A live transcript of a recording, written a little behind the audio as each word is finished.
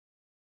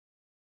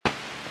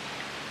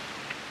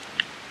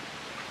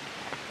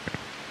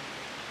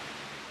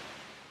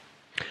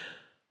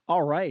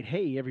All right.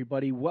 Hey,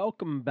 everybody.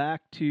 Welcome back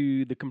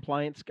to the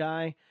Compliance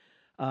Guy.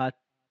 Uh,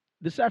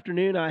 this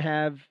afternoon, I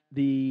have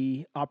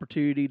the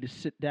opportunity to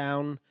sit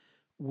down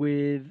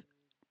with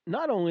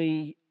not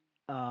only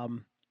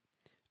um,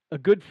 a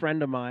good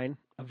friend of mine,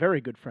 a very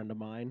good friend of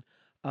mine,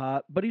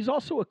 but he's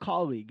also a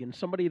colleague and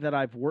somebody that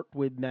I've worked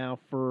with now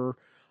for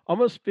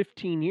almost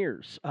 15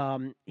 years.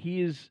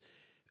 He is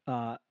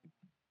uh,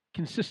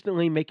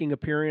 consistently making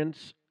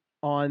appearance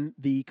on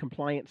the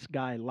Compliance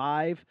Guy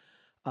Live.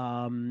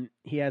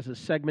 He has a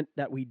segment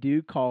that we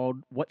do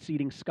called What's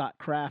Eating Scott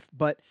Kraft.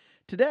 But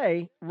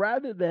today,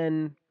 rather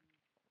than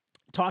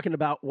talking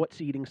about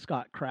what's eating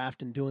Scott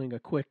Kraft and doing a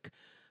quick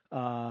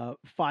 5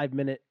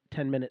 minute,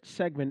 10-minute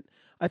segment,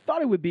 I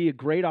thought it would be a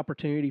great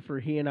opportunity for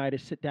he and I to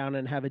sit down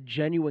and have a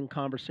genuine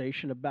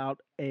conversation about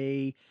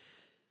a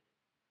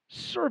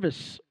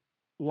service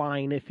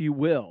line, if you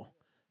will,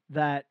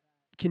 that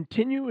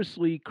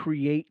continuously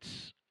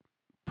creates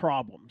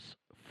problems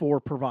for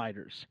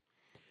providers.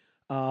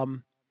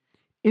 Um,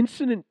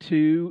 Incident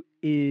two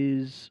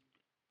is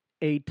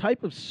a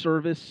type of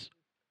service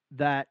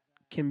that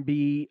can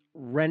be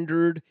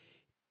rendered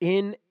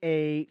in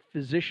a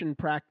physician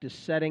practice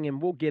setting,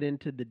 and we'll get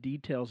into the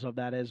details of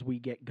that as we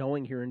get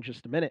going here in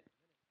just a minute.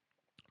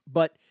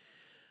 But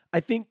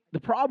I think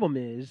the problem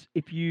is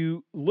if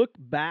you look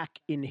back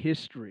in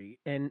history,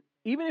 and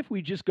even if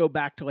we just go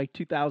back to like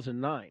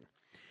 2009,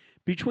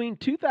 between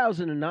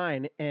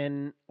 2009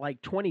 and like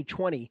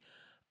 2020,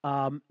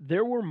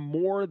 there were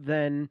more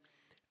than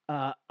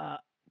uh, uh,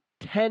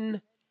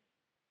 10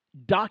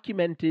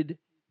 documented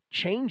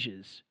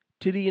changes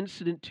to the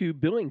incident to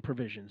billing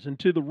provisions and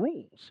to the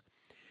rules.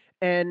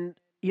 And,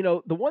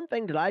 the one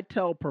thing that I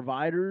tell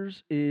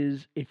providers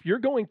is if you're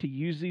going to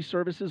use these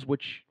services,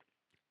 which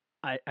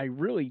I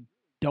really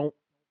don't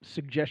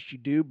suggest you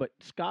do, but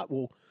Scott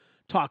will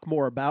talk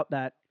more about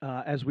that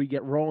as we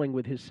get rolling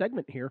with his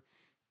segment here.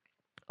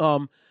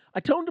 I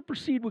tell them to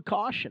proceed with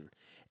caution.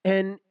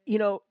 And,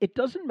 it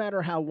doesn't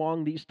matter how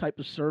long these type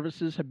of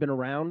services have been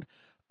around.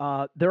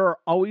 There are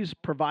always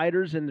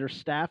providers and their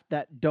staff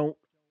that don't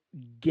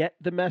get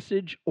the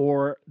message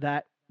or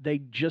that they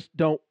just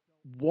don't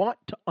want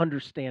to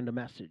understand the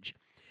message.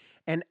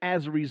 And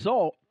as a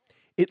result,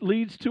 it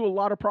leads to a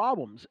lot of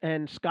problems.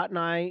 And Scott and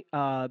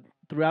I,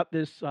 throughout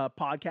this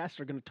podcast,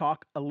 are going to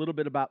talk a little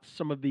bit about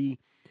some of the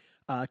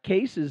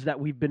cases that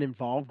we've been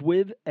involved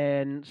with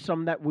and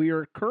some that we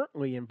are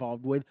currently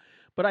involved with.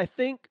 But I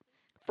think,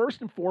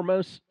 first and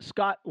foremost,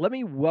 Scott, let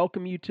me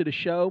welcome you to the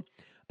show.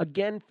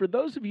 Again, for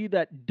those of you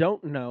that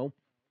don't know,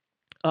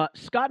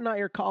 Scott and I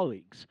are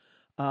colleagues.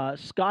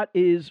 Scott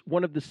is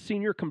one of the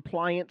senior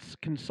compliance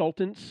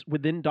consultants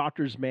within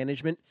Doctors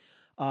Management.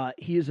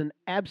 He is an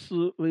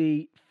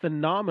absolutely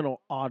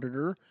phenomenal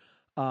auditor.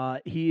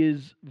 He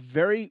is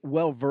very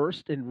well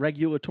versed in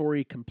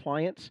regulatory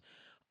compliance.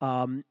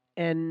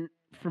 And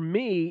for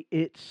me,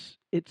 it's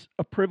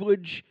a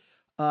privilege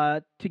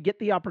to get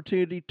the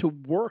opportunity to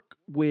work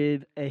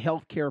with a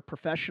healthcare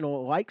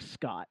professional like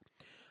Scott.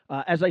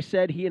 As I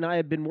said, he and I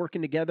have been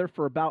working together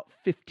for about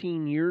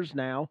 15 years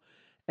now,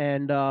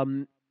 and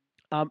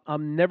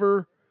I'm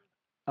never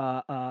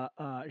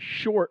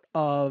short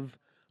of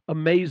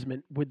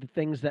amazement with the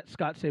things that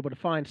Scott's able to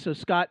find. So,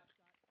 Scott,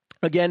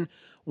 again,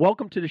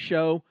 welcome to the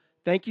show.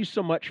 Thank you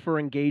so much for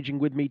engaging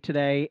with me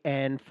today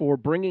and for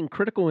bringing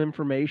critical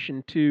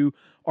information to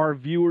our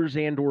viewers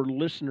and or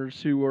listeners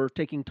who are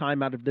taking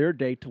time out of their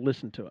day to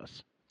listen to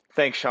us.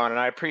 Thanks, Sean, and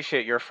I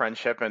appreciate your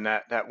friendship and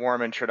that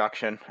warm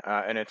introduction.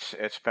 And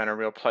it's been a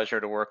real pleasure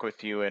to work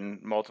with you in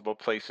multiple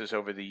places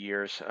over the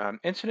years.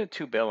 Incident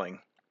to billing.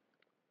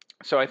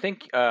 So I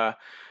think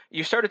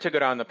you started to go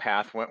down the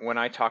path when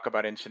I talk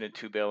about incident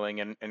to billing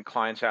and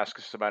clients ask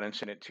us about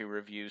incident to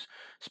reviews,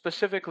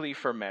 specifically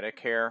for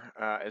Medicare,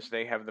 as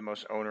they have the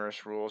most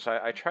onerous rules.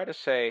 I try to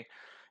say,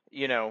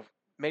 you know,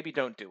 maybe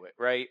don't do it,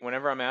 right?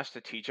 Whenever I'm asked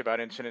to teach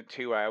about incident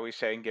two, I always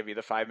say and give you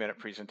the 5 minute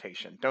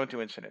presentation. Don't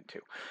do incident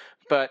two.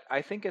 But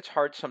I think it's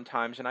hard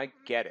sometimes, and I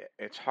get it.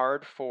 It's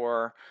hard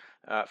for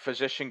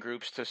physician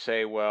groups to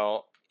say,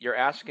 well, you're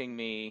asking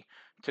me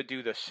to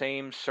do the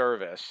same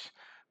service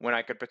when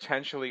I could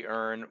potentially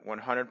earn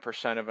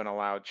 100% of an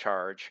allowed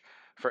charge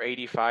for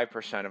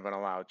 85% of an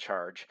allowed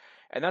charge.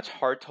 And that's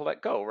hard to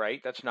let go, right?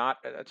 That's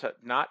a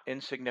not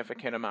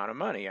insignificant amount of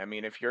money. I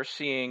mean, if you're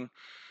seeing,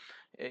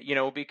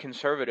 we'll be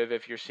conservative.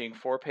 If you're seeing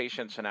 4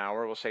 patients an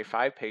hour, we'll say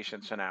 5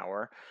 patients an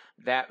hour,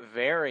 that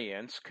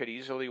variance could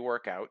easily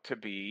work out to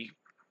be,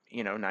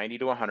 $90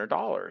 to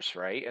 $100,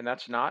 right? And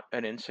that's not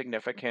an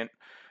insignificant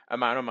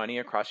amount of money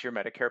across your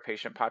Medicare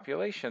patient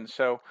population.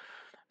 So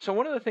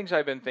one of the things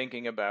I've been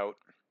thinking about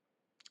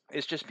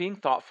is just being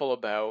thoughtful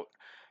about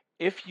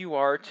if you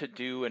are to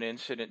do an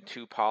incident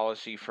to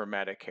policy for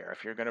Medicare,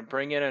 if you're going to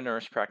bring in a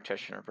nurse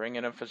practitioner, bring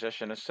in a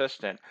physician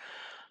assistant,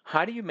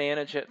 how do you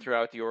manage it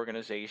throughout the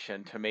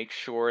organization to make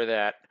sure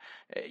that,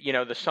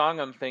 the song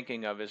I'm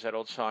thinking of is that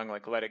old song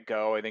like Let It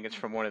Go. I think it's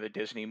from one of the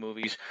Disney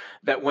movies,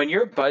 that when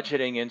you're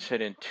budgeting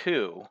incident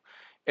two,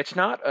 it's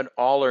not an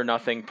all or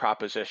nothing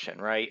proposition,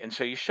 right? And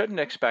so you shouldn't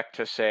expect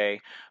to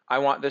say, I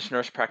want this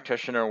nurse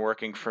practitioner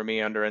working for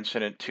me under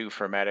Incident 2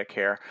 for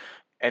Medicare,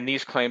 and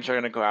these claims are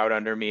going to go out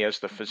under me as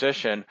the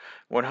physician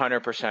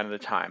 100% of the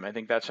time. I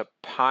think that's a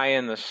pie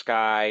in the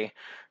sky,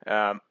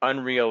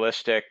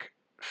 unrealistic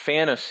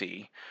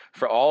fantasy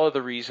for all of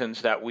the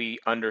reasons that we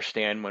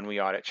understand when we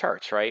audit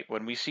charts, right?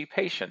 When we see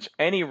patients,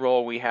 any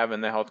role we have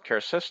in the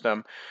healthcare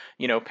system,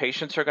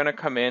 patients are going to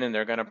come in and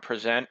they're going to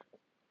present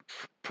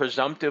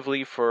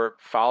presumptively for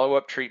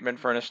follow-up treatment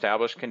for an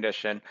established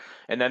condition,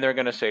 and then they're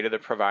going to say to the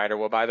provider,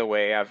 well, by the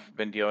way, I've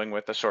been dealing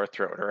with a sore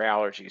throat or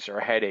allergies or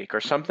a headache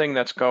or something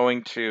that's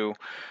going to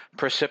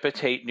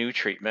precipitate new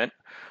treatment,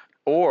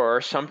 or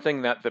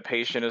something that the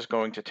patient is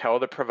going to tell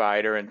the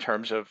provider in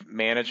terms of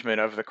management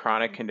of the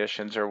chronic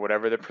conditions or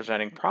whatever the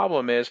presenting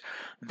problem is,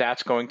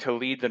 that's going to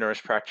lead the nurse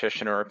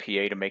practitioner or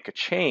PA to make a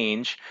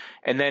change,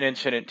 and then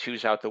incident 2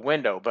 is out the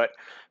window. But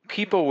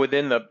people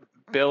within the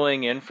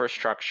billing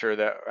infrastructure,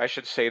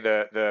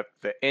 the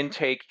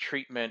intake,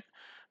 treatment,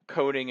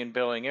 coding, and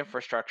billing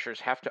infrastructures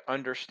have to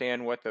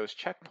understand what those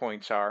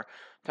checkpoints are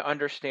to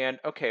understand,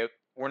 okay,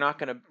 we're not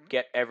going to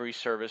get every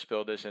service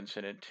billed as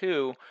incident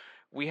 2.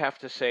 We have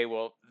to say,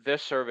 well,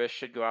 this service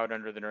should go out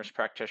under the nurse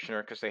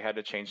practitioner because they had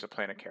to change the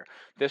plan of care.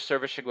 This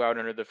service should go out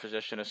under the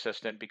physician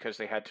assistant because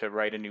they had to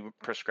write a new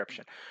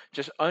prescription.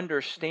 Just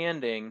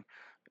understanding,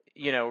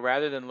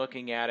 rather than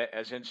looking at it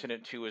as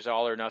incident 2 is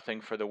all or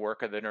nothing for the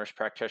work of the nurse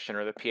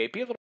practitioner or the PA, be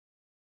a little.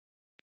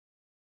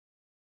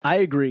 I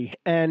agree.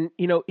 And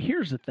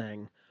here's the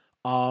thing.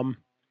 Um,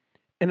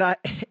 and I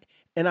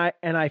and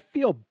I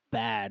feel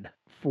bad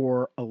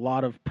for a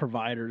lot of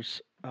providers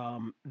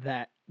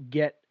that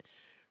get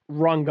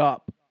rung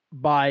up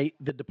by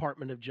the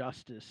Department of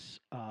Justice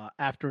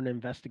after an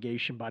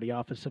investigation by the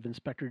Office of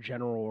Inspector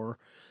General or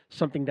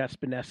something that's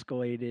been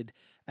escalated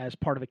as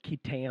part of a key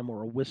tam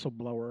or a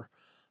whistleblower.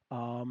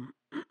 Um,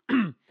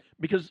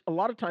 because a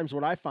lot of times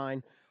what I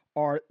find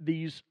are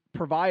these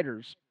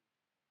providers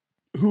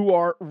who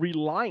are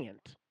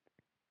reliant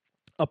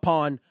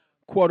upon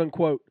quote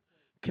unquote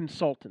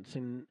consultants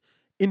and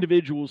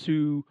individuals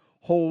who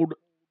hold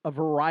a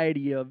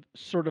variety of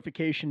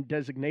certification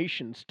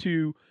designations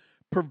to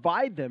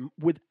provide them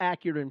with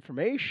accurate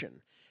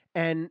information.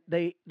 And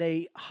they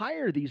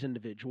hire these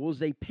individuals,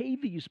 they pay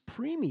these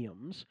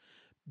premiums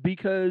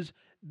because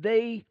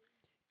they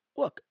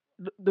look,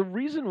 the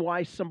reason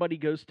why somebody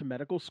goes to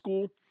medical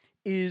school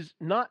is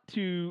not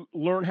to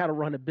learn how to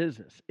run a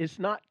business. It's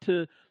not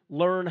to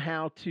learn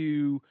how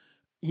to,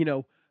 you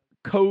know,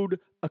 code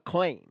a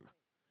claim.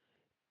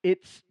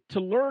 It's to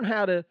learn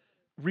how to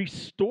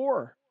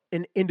restore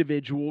an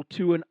individual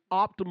to an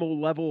optimal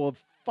level of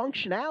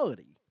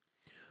functionality.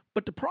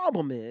 But the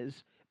problem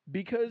is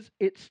because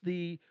it's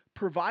the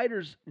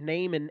provider's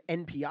name and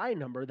NPI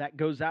number that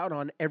goes out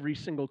on every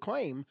single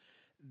claim,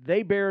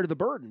 they bear the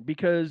burden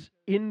because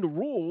in the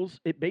rules,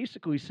 it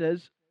basically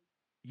says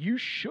you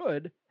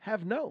should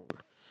have known.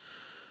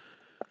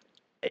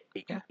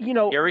 Yeah, You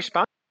know, you're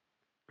responsible.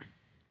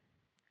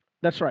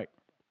 that's right.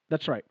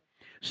 That's right.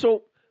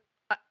 So,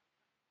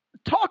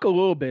 talk a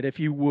little bit, if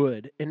you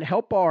would, and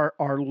help our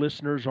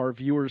listeners, our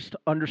viewers to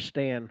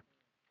understand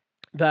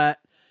that,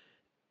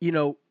 you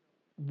know,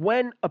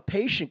 when a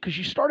patient, because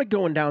you started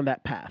going down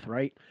that path,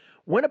 right?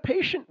 When a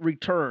patient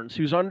returns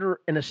who's under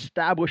an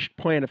established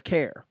plan of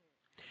care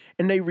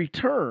and they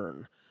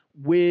return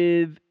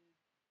with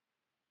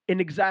an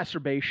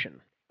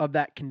exacerbation of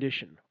that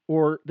condition,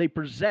 or they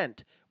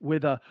present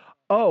with a,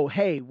 oh,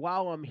 hey,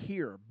 while I'm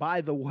here,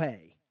 by the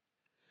way,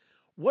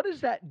 what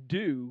does that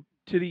do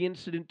to the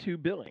incident to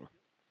billing?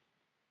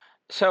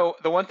 So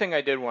the one thing I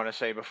did want to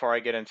say before I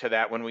get into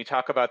that, when we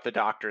talk about the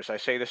doctors, I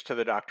say this to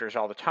the doctors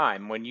all the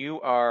time. When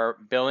you are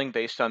billing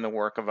based on the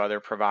work of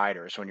other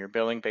providers, when you're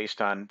billing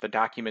based on the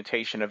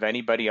documentation of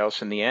anybody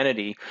else in the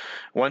entity,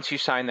 once you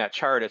sign that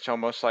chart, it's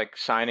almost like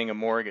signing a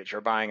mortgage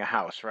or buying a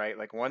house, right?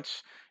 Like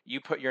once you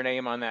put your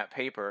name on that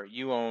paper,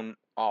 you own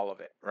all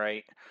of it,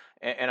 right?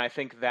 And I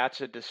think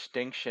that's a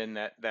distinction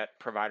that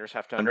providers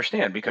have to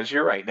understand because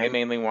you're right. They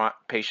mainly want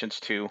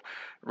patients to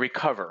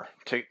recover,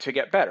 to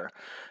get better.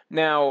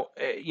 Now,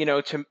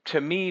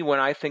 to me, when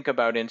I think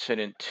about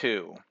incident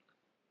 2,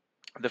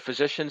 the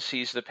physician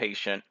sees the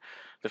patient,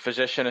 the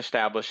physician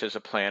establishes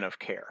a plan of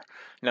care.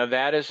 Now,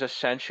 that is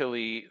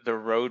essentially the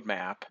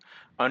roadmap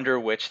under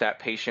which that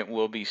patient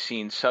will be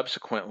seen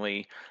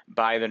subsequently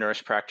by the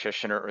nurse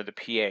practitioner or the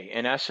PA.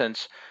 In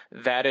essence,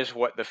 that is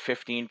what the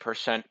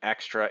 15%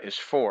 extra is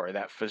for,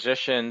 that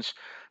physician's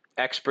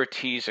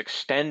expertise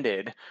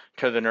extended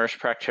to the nurse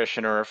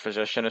practitioner or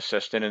physician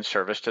assistant in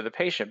service to the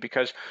patient.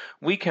 Because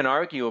we can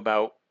argue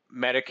about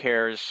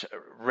Medicare's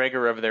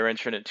rigor of their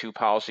Incident 2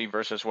 policy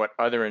versus what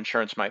other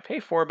insurance might pay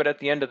for, but at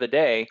the end of the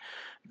day,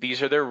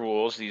 these are their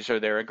rules, these are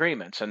their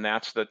agreements, and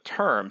that's the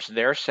terms.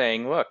 They're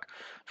saying, look,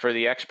 for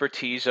the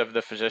expertise of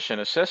the physician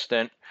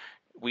assistant,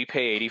 we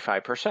pay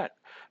 85%.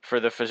 For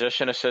the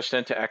physician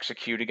assistant to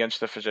execute against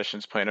the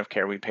physician's plan of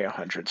care, we pay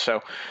 100.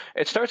 So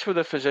it starts with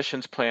a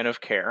physician's plan of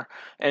care.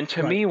 And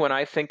to Right. me, when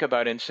I think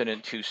about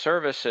Incident to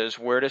services,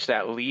 where does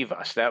that leave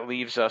us? That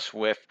leaves us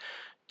with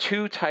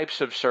two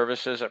types of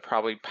services that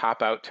probably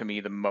pop out to me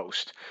the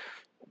most.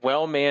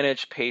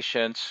 Well-managed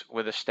patients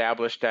with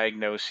established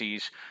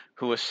diagnoses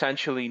who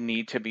essentially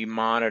need to be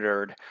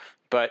monitored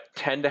but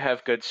tend to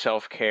have good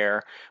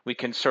self-care. We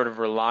can sort of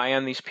rely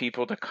on these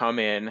people to come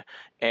in,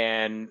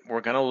 and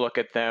we're going to look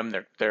at them.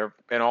 They're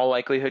in all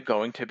likelihood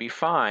going to be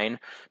fine.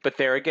 But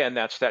there again,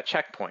 that's that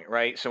checkpoint,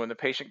 right? So when the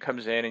patient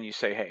comes in and you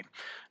say, hey,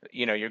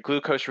 your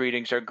glucose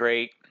readings are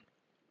great,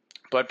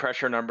 blood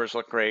pressure numbers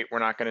look great, we're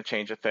not going to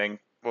change a thing,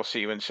 we'll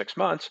see you in 6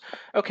 months.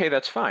 Okay,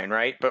 that's fine,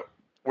 right? But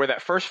where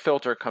that first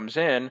filter comes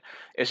in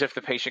is if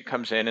the patient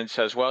comes in and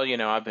says, well,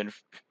 I've been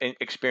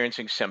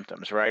experiencing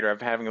symptoms, right? Or I'm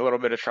having a little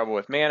bit of trouble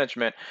with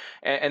management.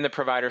 And the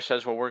provider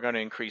says, well, we're going to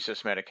increase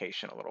this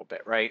medication a little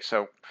bit, right?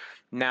 So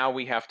now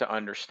we have to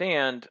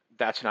understand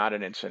that's not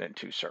an Incident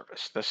to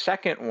service. The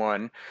second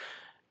one,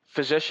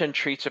 physician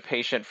treats a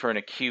patient for an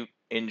acute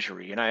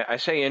injury. And I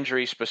say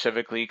injury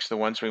specifically because the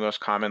ones we most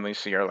commonly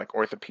see are like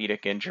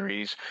orthopedic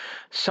injuries,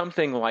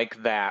 something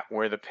like that,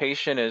 where the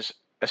patient is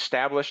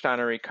established on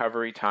a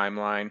recovery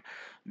timeline.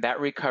 That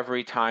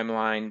recovery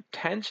timeline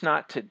tends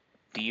not to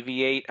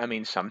deviate. I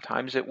mean,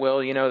 sometimes it will,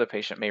 the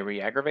patient may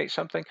re-aggravate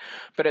something.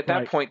 But at that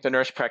Right. point, the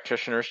nurse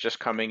practitioner is just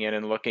coming in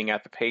and looking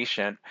at the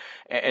patient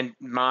and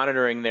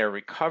monitoring their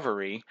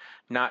recovery,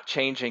 not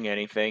changing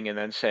anything, and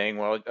then saying,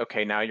 well,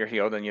 okay, now you're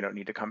healed and you don't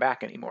need to come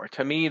back anymore.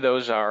 To me,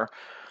 those are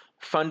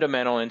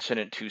fundamental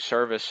Incident to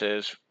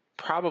services,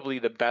 probably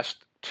the best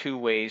two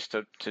ways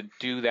to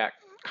do that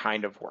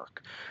kind of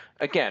work.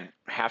 Again,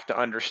 have to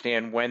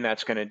understand when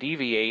that's going to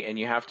deviate, and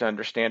you have to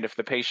understand if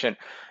the patient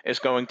is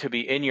going to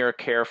be in your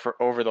care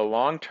for over the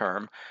long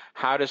term,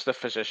 how does the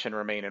physician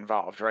remain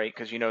involved, right?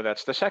 Because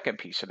that's the second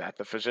piece of that.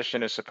 The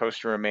physician is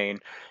supposed to remain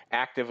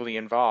actively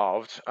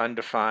involved,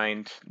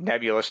 undefined,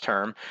 nebulous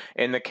term,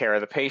 in the care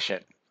of the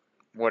patient.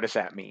 What does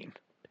that mean?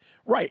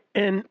 Right.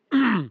 And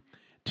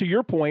to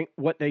your point,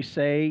 what they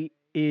say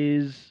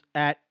is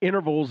at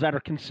intervals that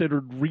are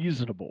considered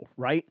reasonable,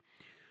 right?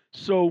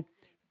 So,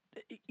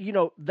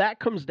 that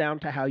comes down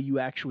to how you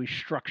actually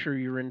structure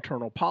your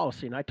internal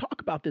policy. And I talk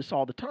about this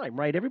all the time,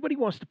 right? Everybody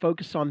wants to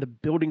focus on the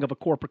building of a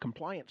corporate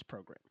compliance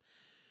program.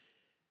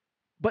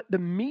 But the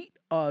meat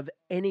of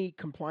any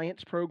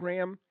compliance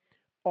program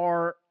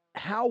are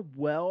how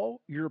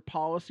well your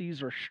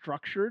policies are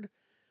structured,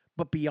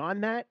 but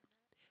beyond that,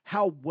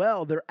 how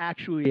well they're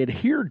actually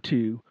adhered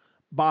to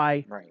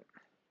by Right.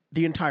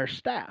 the entire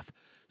staff.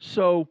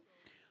 So,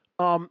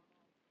 um,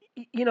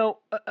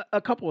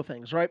 a couple of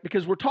things, right?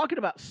 Because we're talking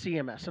about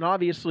CMS, and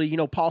obviously,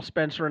 Paul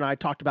Spencer and I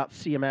talked about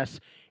CMS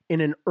in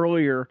an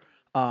earlier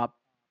uh,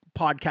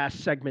 podcast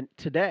segment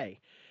today.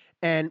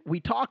 And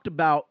we talked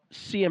about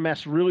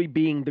CMS really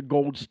being the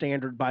gold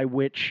standard by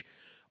which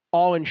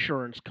all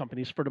insurance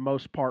companies, for the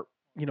most part,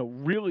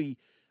 really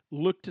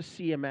look to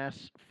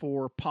CMS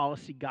for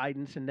policy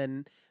guidance, and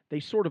then they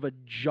sort of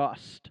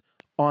adjust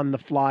on the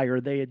fly,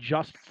 or they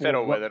adjust for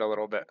Fiddle what. with it a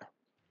little bit.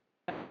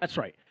 That's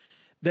right.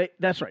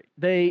 That's right.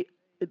 They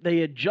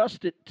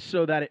adjust it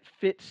so that it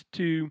fits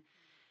to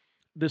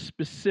the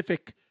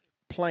specific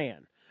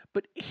plan.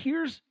 But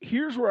here's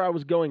where I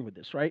was going with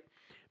this, right?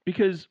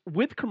 Because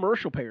with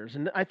commercial payers,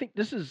 and I think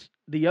this is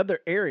the other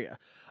area,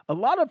 a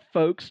lot of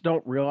folks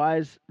don't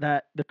realize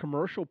that the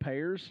commercial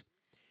payers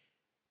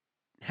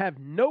have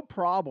no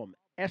problem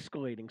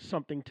escalating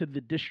something to the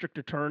district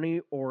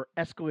attorney or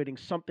escalating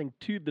something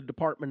to the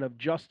Department of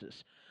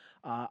Justice.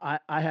 I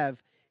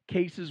have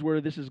cases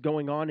where this is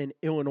going on in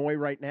Illinois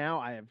right now.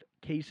 I have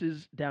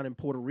cases down in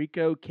Puerto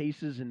Rico,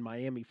 cases in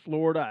Miami,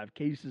 Florida. I have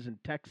cases in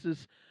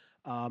Texas.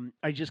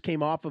 I just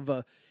came off of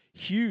a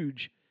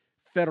huge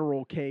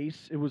federal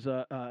case. It was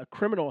a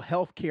criminal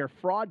health care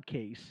fraud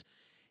case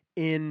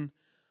in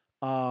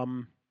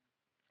um,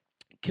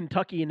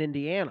 Kentucky and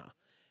Indiana,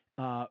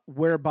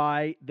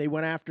 whereby they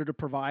went after the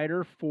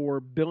provider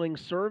for billing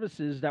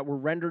services that were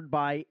rendered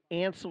by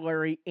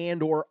ancillary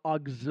and or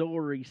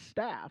auxiliary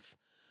staff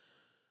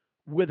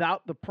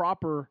without the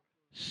proper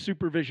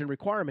supervision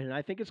requirement. And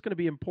I think it's going to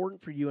be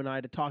important for you and I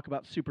to talk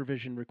about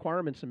supervision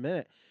requirements in a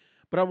minute.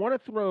 But I want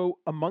to throw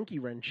a monkey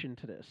wrench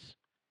into this: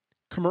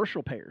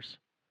 commercial payers.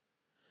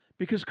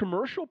 Because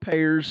commercial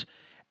payers,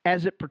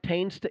 as it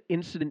pertains to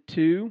Incident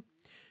to,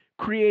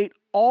 create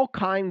all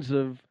kinds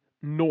of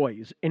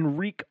noise and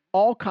wreak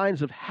all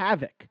kinds of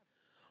havoc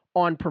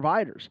on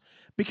providers.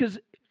 Because,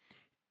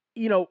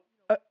 you know,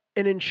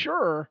 an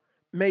insurer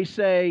may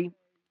say,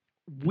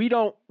 we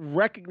don't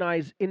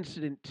recognize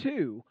Incident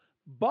to,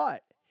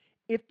 but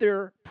if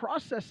they're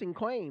processing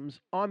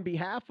claims on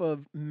behalf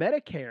of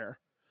Medicare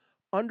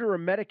under a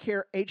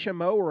Medicare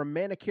HMO or a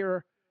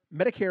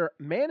Medicare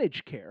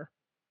managed care,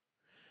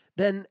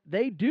 then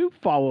they do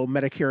follow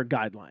Medicare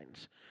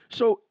guidelines.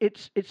 So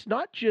it's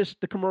not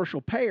just the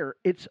commercial payer,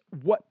 it's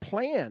what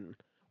plan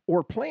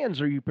or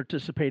plans are you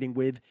participating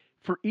with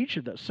for each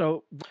of those.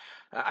 So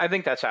I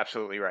think that's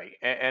absolutely right.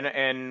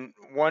 And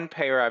one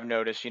payer I've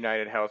noticed,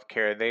 United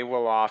Healthcare, they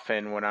will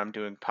often, when I'm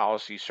doing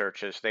policy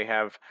searches, they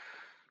have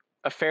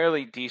a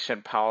fairly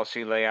decent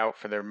policy layout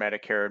for their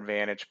Medicare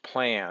Advantage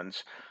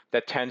plans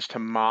that tends to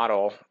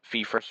model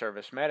fee for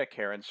service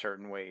Medicare in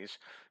certain ways,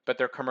 but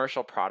their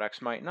commercial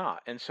products might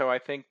not. And so I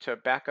think, to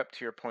back up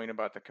to your point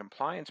about the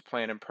compliance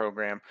plan and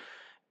program,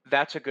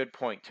 that's a good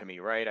point to me,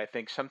 right? I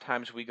think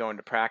sometimes we go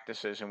into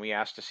practices and we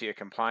ask to see a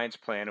compliance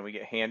plan and we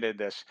get handed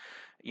this,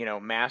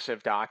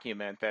 massive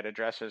document that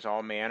addresses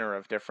all manner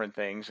of different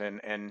things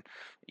and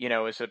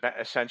is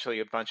essentially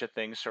a bunch of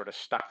things sort of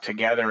stuck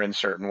together in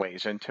certain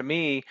ways. And to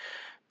me,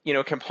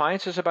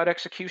 compliance is about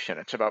execution.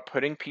 It's about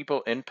putting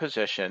people in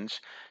positions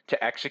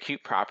to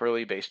execute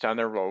properly based on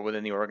their role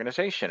within the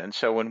organization. And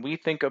so when we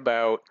think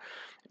about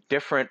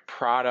different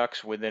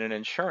products within an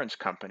insurance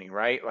company,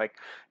 right? Like,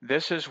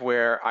 this is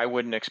where I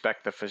wouldn't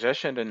expect the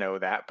physician to know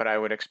that, but I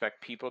would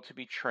expect people to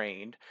be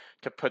trained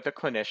to put the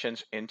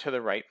clinicians into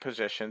the right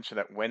position so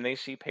that when they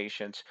see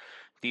patients,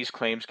 these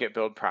claims get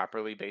billed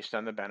properly based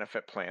on the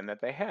benefit plan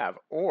that they have.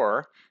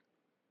 Or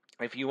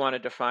if you want to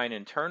define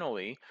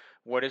internally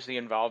what is the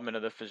involvement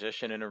of the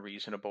physician in a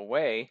reasonable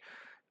way,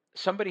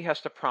 somebody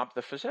has to prompt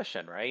the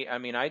physician, right? I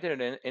mean, I did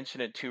an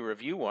incident to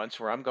review once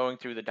where I'm going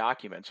through the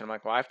documents and I'm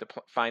like, well, I have to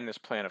find this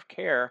plan of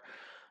care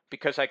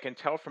because I can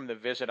tell from the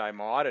visit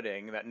I'm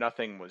auditing that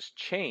nothing was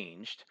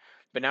changed.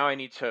 But now I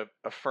need to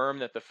affirm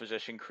that the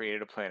physician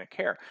created a plan of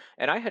care.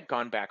 And I had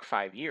gone back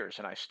 5 years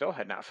and I still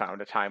had not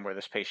found a time where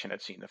this patient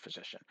had seen the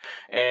physician.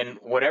 And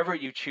whatever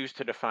you choose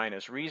to define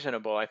as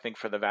reasonable, I think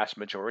for the vast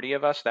majority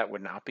of us, that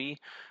would not be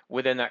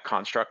within that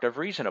construct of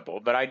reasonable.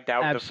 But I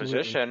doubt the absolutely.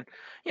 physician,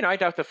 I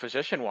doubt the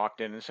physician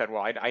walked in and said,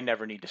 well, I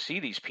never need to see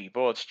these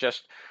people. It's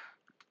just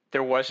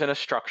there wasn't a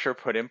structure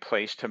put in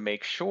place to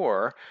make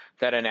sure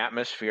that an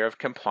atmosphere of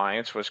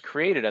compliance was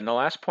created. And the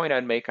last point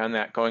I'd make on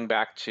that, going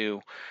back to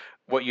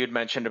what you'd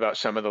mentioned about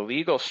some of the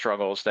legal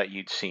struggles that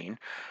you'd seen,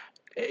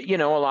 a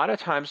lot of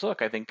times,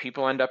 look, I think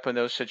people end up in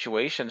those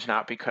situations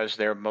not because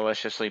they're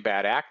maliciously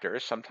bad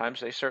actors.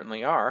 Sometimes they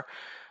certainly are.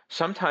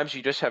 Sometimes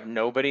you just have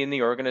nobody in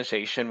the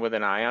organization with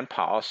an eye on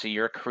policy.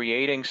 You're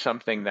creating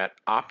something that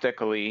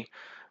optically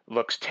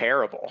looks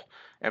terrible.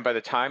 And by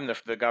the time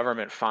the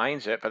government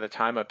finds it, by the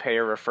time a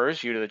payer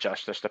refers you to the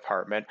Justice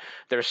Department,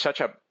 there's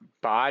such a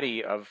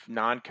body of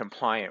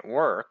non-compliant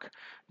work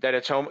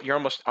that you're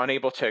almost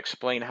unable to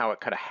explain how it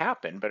could have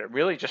happened. But it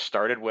really just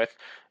started with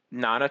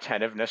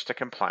non-attentiveness to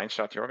compliance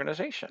throughout the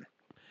organization.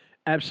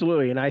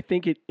 Absolutely. And I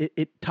think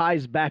it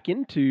ties back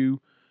into,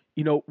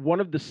 one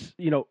of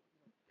the,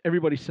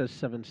 everybody says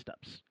 7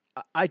 steps.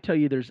 I tell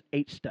you there's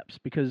 8 steps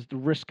because the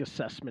risk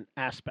assessment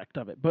aspect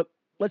of it. But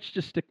let's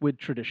just stick with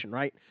tradition,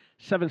 right?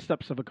 7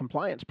 steps of a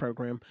compliance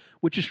program,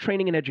 which is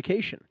training and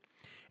education.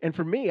 And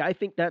for me, I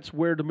think that's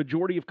where the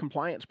majority of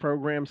compliance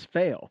programs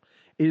fail.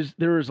 Is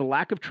there is a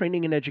lack of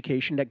training and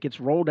education that gets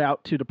rolled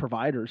out to the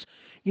providers.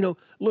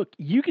 Look,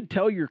 you could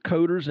tell your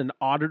coders and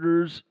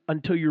auditors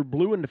until you're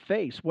blue in the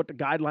face what the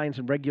guidelines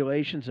and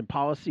regulations and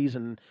policies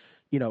and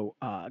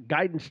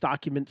guidance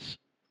documents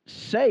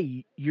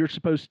say you're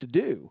supposed to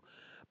do.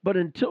 But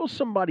until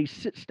somebody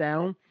sits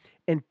down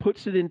and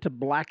puts it into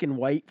black and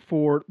white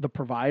for the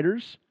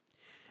providers,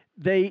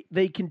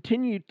 they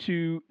continue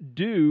to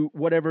do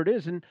whatever it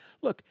is. And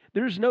look,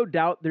 there's no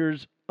doubt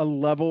there's a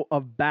level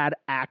of bad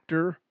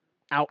actor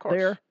Of out course.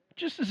 there,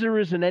 just as there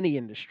is in any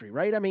industry,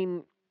 right? I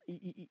mean,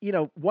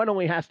 one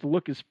only has to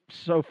look as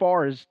so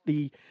far as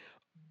the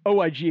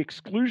OIG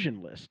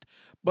exclusion list.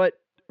 But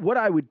what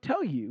I would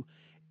tell you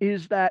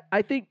is that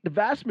I think the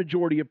vast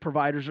majority of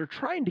providers are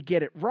trying to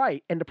get it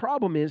right. And the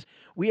problem is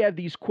we have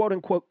these quote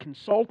unquote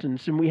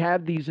consultants and we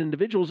have these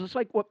individuals. It's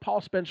like what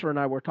Paul Spencer and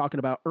I were talking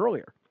about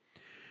earlier.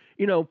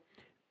 You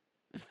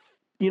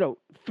know,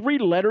 3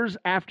 letters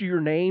after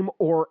your name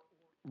or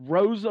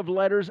rows of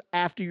letters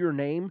after your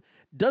name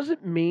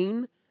doesn't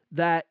mean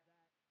that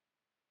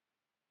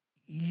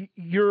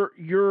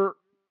you're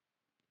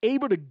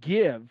able to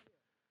give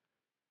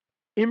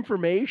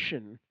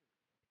information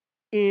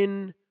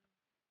in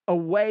a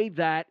way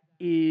that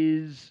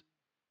is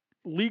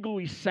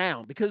legally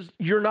sound because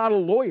you're not a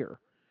lawyer.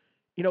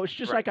 It's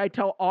just Right. like I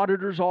tell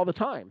auditors all the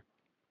time.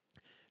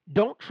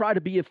 Don't try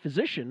to be a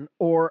physician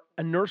or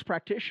a nurse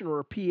practitioner or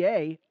a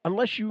PA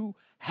unless you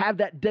have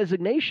that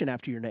designation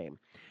after your name.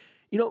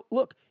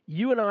 Look,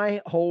 you and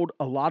I hold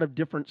a lot of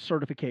different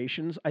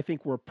certifications. I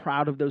think we're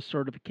proud of those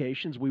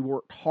certifications. We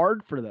worked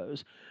hard for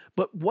those.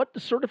 But what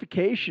the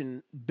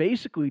certification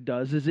basically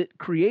does is it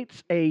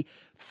creates a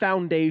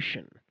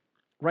foundation,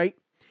 right?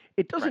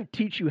 It Right. doesn't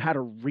teach you how to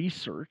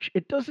research,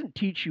 it doesn't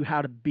teach you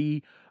how to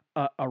be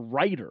a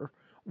writer.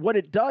 What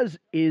it does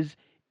is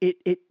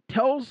it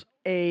tells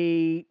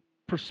a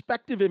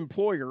prospective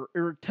employer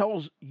or it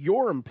tells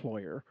your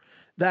employer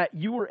that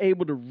you were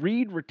able to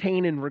read,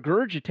 retain, and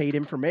regurgitate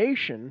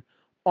information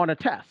on a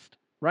test,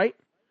 right?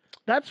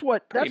 That's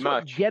what Pretty that's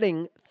what much.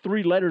 getting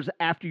 3 letters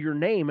after your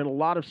name in a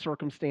lot of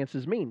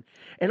circumstances mean.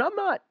 And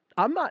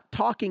I'm not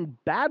talking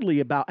badly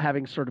about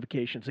having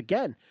certifications.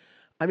 Again,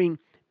 I mean,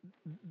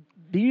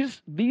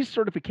 these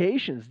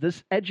certifications,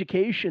 this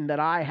education that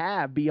I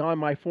have beyond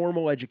my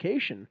formal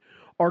education,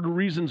 are the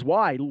reasons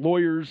why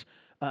lawyers,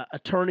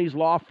 attorneys,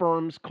 law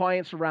firms,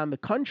 clients around the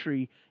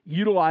country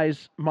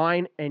utilize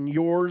mine and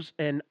yours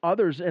and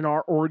others in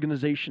our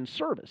organization's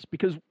service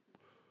because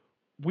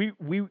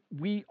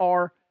we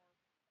are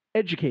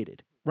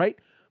educated, right?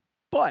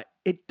 But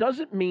it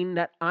doesn't mean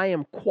that I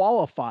am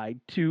qualified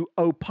to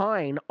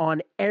opine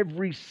on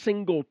every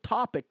single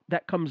topic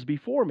that comes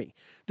before me.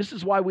 This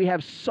is why we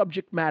have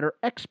subject matter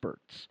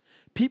experts.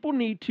 People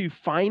need to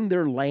find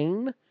their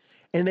lane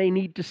and they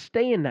need to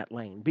stay in that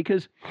lane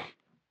because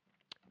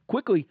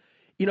quickly,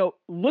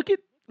 look at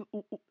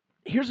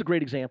here's a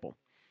great example.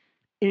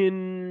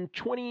 In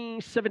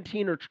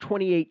 2017 or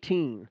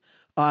 2018,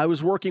 I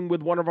was working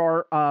with one of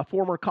our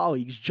former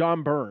colleagues,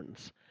 John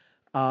Burns.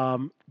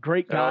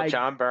 Great Good old guy.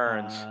 John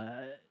Burns.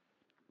 Uh,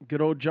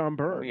 Good old John Oh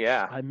Burns.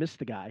 yeah. I miss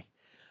the guy.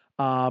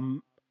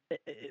 Um,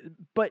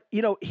 but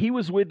he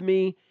was with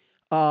me.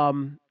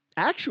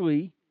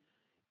 Actually,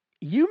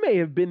 you may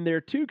have been there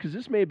too, because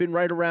this may have been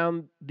right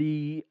around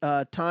the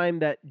time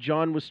that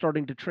John was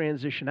starting to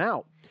transition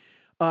out.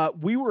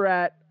 We were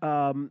at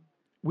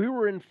we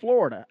were in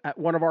Florida at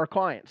one of our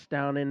clients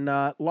down in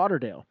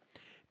Lauderdale,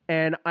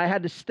 and I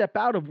had to step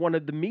out of one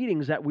of the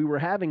meetings that we were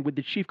having with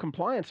the chief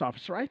compliance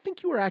officer. I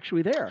think you were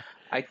actually there.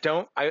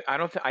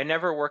 I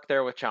never worked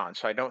there with John,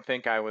 so I don't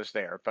think I was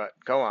there, but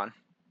go on.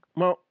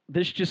 Well,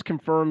 this just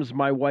confirms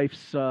my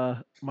wife's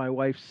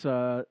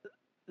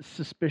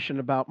suspicion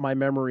about my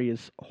memory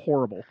is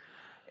horrible.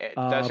 It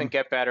doesn't Um,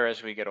 get better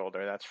as we get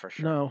older, that's for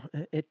sure. no,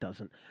 it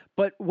doesn't.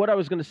 But what I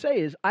was going to say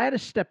is, I had to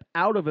step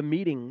out of a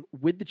meeting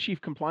with the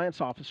chief compliance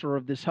officer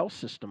of this health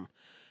system,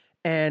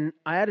 and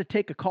I had to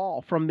take a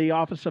call from the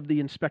office of the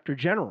inspector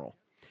general,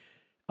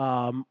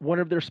 one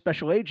of their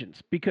special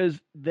agents, because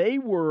they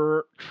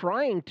were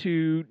trying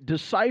to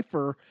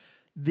decipher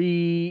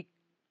the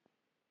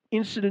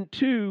incident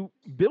to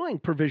billing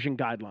provision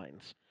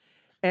guidelines.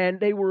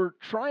 And they were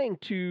trying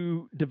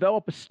to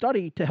develop a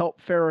study to help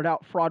ferret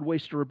out fraud,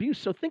 waste, or abuse.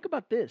 So think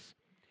about this.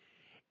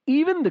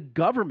 Even the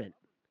government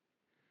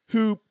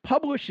who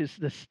publishes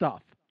this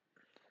stuff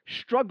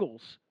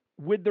struggles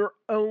with their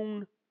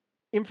own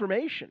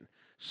information.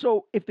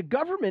 So if the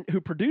government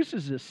who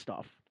produces this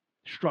stuff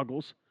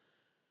struggles,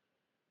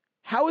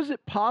 how is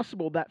it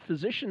possible that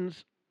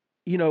physicians,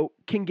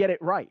 can get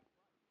it right?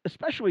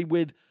 Especially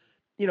with,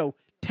 you know,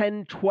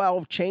 10,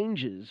 12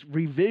 changes,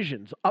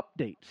 revisions,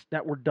 updates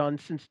that were done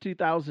since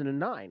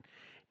 2009.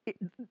 It,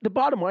 the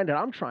bottom line that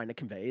I'm trying to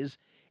convey is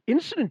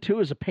incident two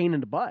is a pain in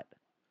the butt.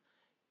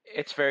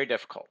 It's very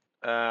difficult.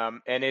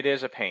 And it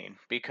is a pain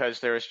because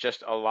there's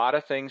just a lot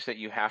of things that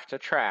you have to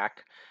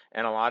track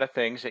and a lot of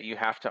things that you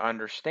have to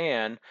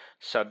understand,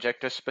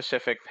 subject to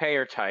specific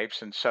payer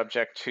types and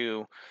subject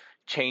to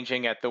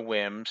changing at the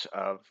whims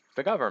of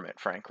the government,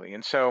 frankly.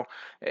 And so,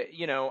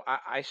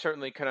 I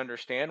certainly can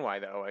understand why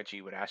the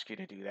OIG would ask you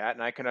to do that.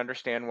 And I can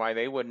understand why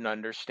they wouldn't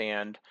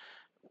understand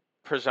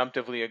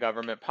presumptively a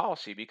government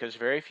policy because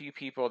very few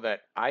people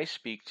that I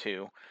speak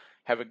to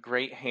have a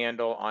great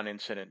handle on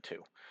incident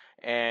two.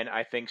 And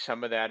I think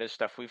some of that is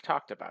stuff we've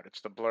talked about. It's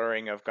the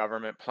blurring of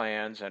government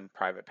plans and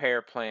private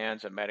payer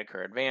plans and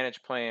Medicare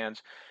Advantage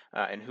plans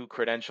and who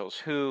credentials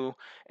who.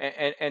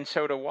 And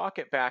so to walk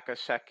it back a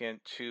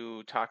second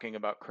to talking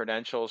about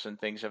credentials and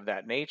things of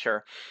that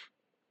nature,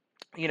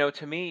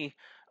 to me,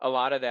 a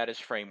lot of that is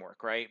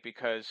framework, right?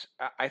 Because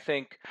I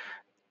think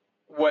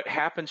what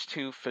happens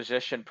to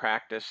physician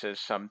practices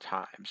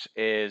sometimes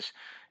is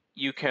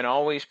you can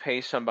always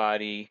pay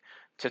somebody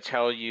to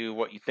tell you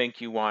what you think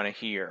you want to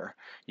hear.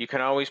 You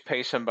can always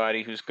pay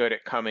somebody who's good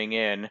at coming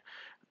in,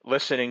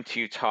 listening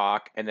to you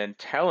talk, and then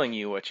telling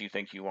you what you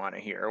think you want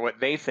to hear, or what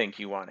they think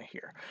you want to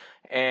hear.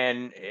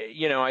 And,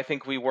 I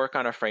think we work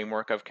on a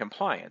framework of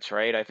compliance,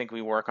 right? I think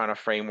we work on a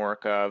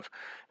framework of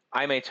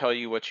I may tell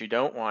you what you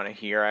don't want to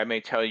hear. I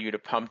may tell you to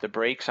pump the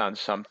brakes on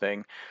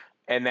something,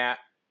 and that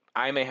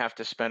I may have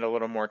to spend a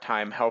little more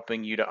time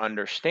helping you to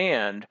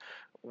understand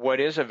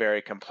what is a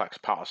very complex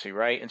policy,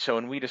 right? And so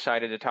when we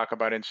decided to talk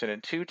about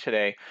incident two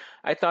today,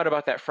 I thought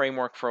about that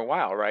framework for a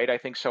while, right? I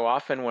think so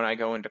often when I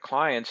go into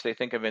clients, they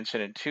think of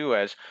incident two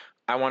as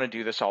I want to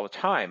do this all the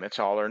time. It's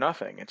all or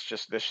nothing. It's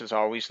just this is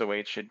always the way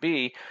it should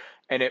be.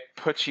 And it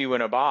puts you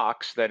in a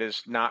box that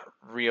is not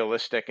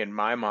realistic in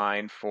my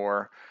mind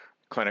for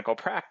clinical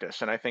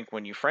practice. And I think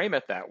when you frame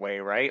it that way,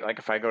 right? Like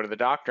if I go to the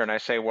doctor and I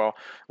say, well,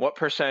 what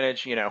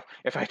percentage,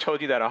 if I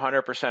told you that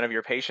 100% of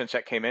your patients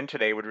that came in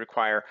today would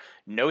require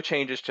no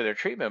changes to their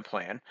treatment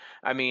plan,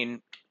 I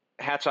mean,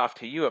 hats off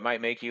to you. It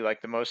might make you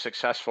like the most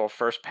successful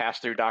first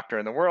pass-through doctor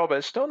in the world, but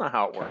it's still not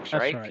how it works, That's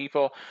right? right.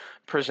 People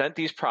present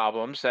these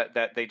problems that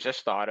they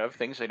just thought of,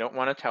 things they don't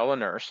want to tell a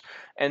nurse.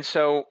 And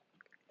so,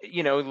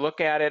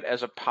 look at it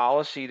as a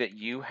policy that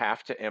you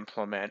have to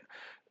implement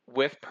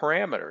with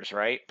parameters,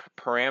 right?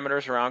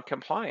 Parameters around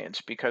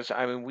compliance. Because,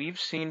 I mean, we've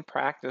seen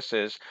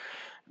practices,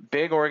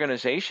 big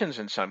organizations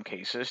in some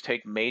cases,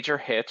 take major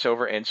hits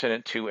over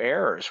incident two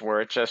errors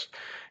where it just,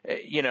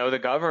 the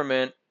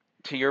government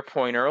to your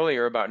point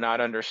earlier about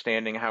not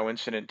understanding how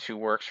incident two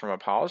works from a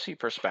policy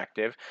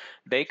perspective,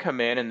 they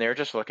come in and they're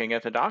just looking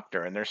at the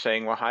doctor and they're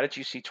saying, well, how did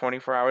you see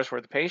 24 hours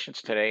worth of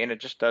patients today? And it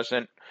just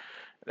doesn't,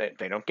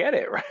 they don't get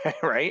it, right?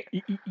 Right?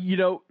 You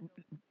know,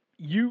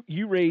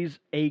 you raise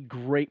a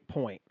great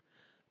point.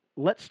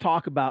 Let's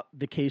talk about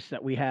the case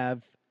that we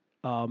have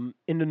in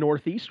the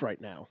Northeast right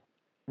now,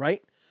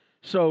 right?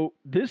 So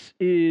this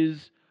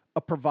is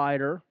a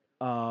provider,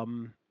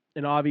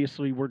 and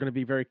obviously we're going to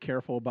be very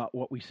careful about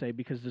what we say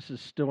because this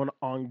is still an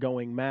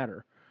ongoing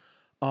matter.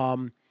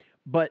 Um,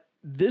 but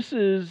this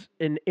is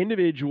an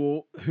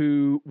individual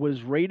who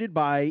was raided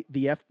by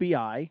the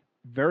FBI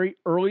very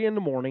early in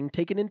the morning,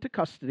 taken into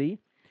custody,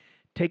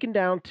 taken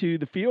down to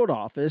the field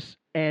office,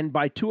 and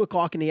by 2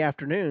 o'clock in the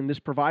afternoon, this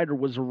provider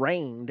was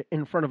arraigned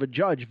in front of a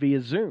judge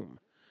via Zoom.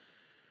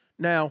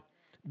 Now,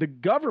 the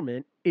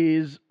government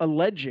is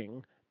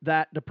alleging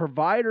that the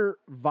provider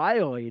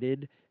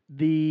violated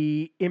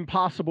the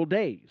impossible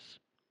days.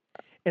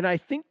 And I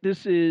think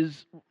this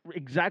is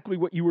exactly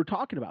what you were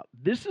talking about.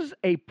 This is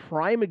a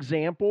prime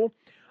example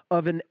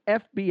of an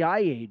FBI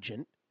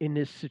agent in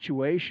this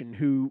situation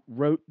who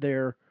wrote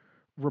their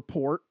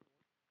report,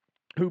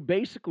 who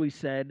basically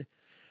said,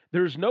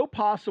 there's no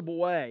possible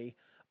way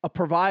a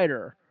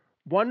provider,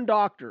 one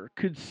doctor,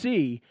 could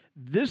see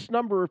this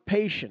number of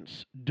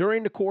patients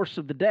during the course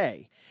of the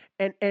day.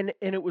 And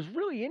it was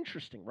really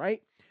interesting,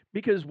 right?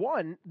 Because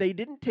one, they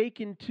didn't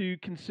take into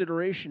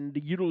consideration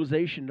the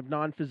utilization of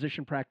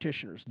non-physician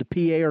practitioners, the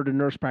PA or the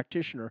nurse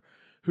practitioner,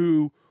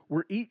 who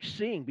were each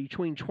seeing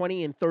between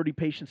 20 and 30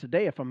 patients a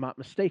day, if I'm not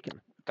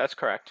mistaken. That's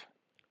correct.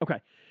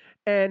 Okay.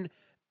 And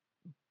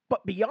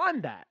but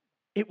beyond that,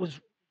 it was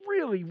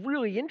really,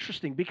 really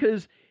interesting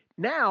because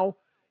now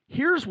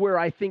here's where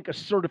I think a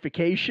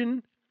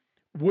certification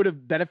would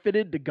have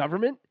benefited the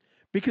government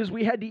because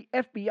we had the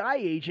FBI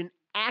agent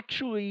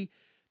actually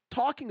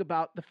talking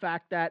about the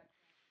fact that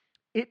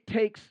it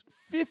takes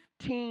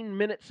 15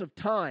 minutes of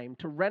time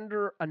to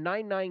render a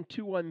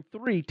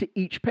 99213 to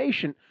each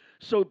patient.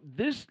 So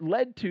this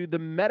led to the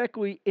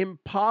medically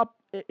impossible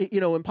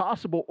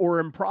or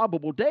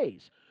improbable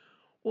days.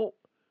 Well,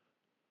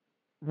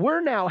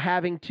 we're now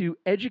having to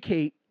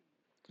educate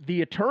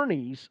the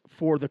attorneys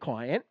for the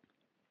client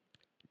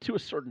to a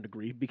certain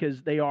degree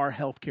because they are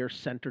healthcare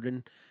centered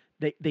and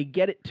they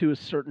get it to a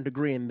certain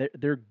degree and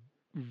they're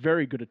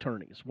very good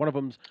attorneys. One of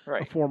them's a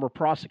Right. former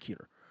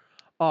prosecutor.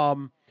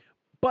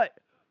 But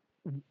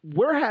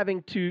we're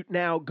having to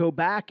now go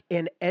back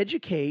and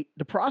educate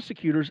the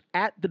prosecutors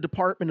at the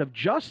Department of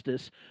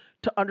Justice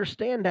to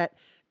understand that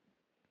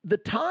the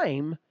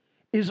time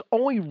is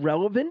only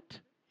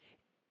relevant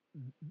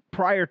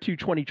prior to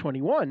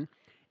 2021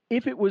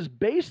 if it was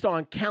based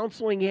on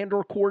counseling and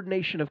or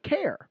coordination of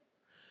care.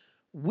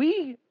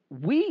 We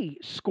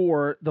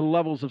score the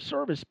levels of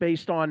service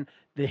based on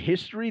the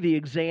history, the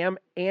exam,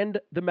 and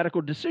the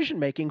medical decision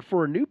making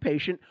for a new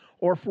patient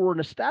or for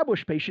an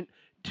established patient,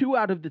 2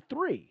 out of the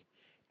 3.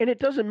 And it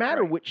doesn't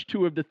matter Right. which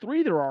 2 of the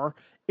 3 there are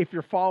if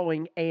you're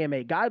following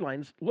AMA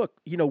guidelines. Look,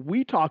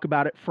 we talk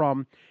about it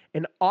from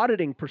an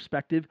auditing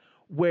perspective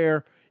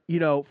where,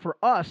 for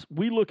us,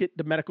 we look at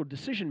the medical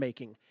decision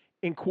making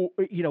in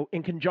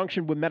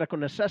conjunction with medical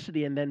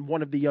necessity and then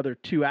one of the other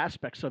 2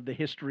 aspects of the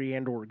history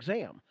and or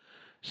exam.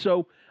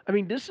 So, I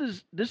mean, this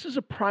is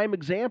a prime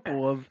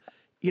example of,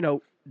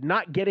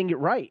 not getting it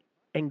right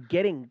and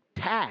getting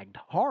tagged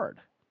hard.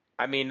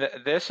 I mean,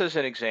 this is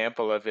an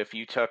example of if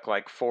you took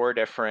like 4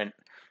 different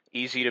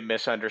easy to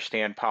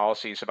misunderstand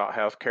policies about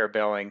healthcare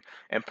billing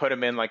and put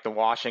them in like the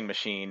washing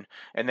machine,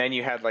 and then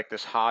you had like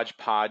this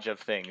hodgepodge of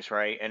things,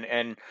 right?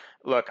 And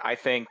look, I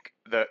think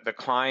the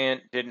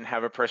client didn't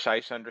have a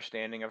precise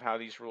understanding of how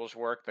these rules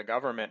work. The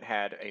government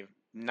had a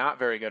not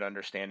very good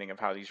understanding of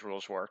how these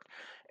rules work.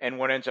 And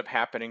what ends up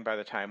happening by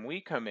the time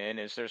we come in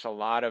is there's a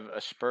lot of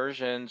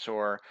aspersions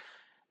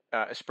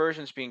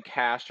being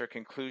cast or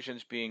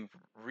conclusions being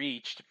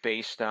reached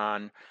based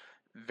on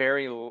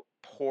very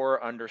poor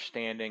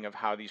understanding of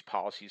how these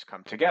policies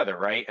come together,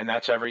 right? And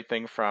that's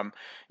everything from,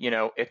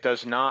 it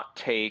does not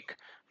take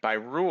by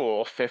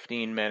rule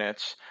 15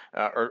 minutes,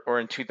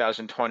 or in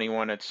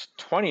 2021, it's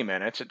 20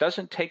 minutes. It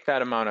doesn't take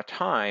that amount of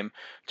time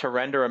to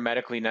render a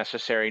medically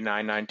necessary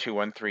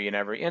 99213 in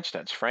every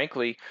instance.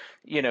 Frankly,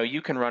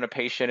 you can run a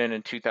patient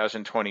in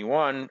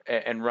 2021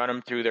 and run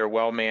them through their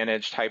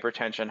well-managed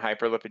hypertension,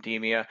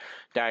 hyperlipidemia,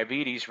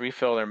 diabetes,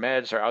 refill their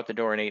meds, are out the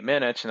door in 8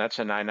 minutes, and that's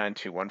a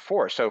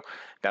 99214. So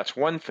that's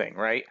one thing,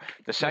 right?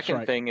 The That's second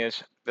right. thing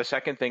is the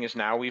second thing is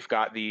now we've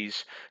got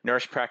these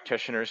nurse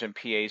practitioners and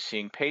PAs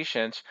seeing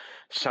patients.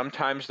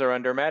 Sometimes they're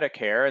under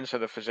Medicare, and so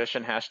the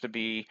physician has to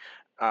be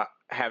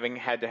having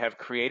had to have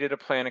created a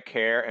plan of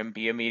care and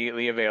be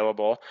immediately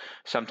available.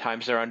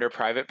 Sometimes they're under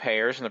private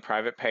payers, and the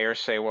private payers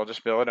say, well,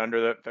 just bill it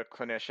under the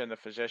clinician, the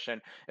physician,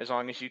 as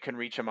long as you can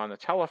reach him on the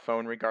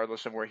telephone,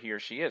 regardless of where he or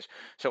she is.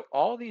 So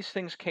all these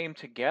things came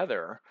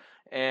together.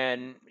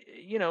 And,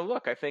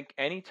 look, I think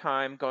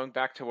anytime, going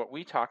back to what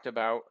we talked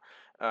about,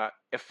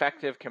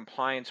 effective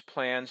compliance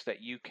plans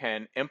that you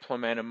can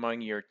implement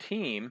among your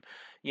team,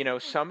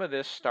 some of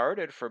this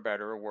started, for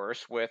better or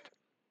worse, with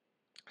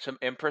some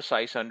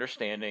imprecise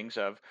understandings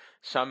of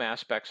some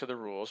aspects of the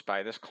rules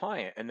by this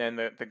client. And then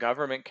the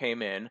government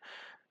came in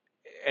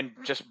and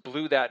just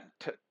blew that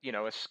to,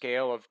 a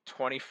scale of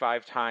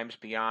 25 times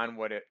beyond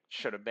what it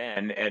should have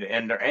been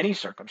under any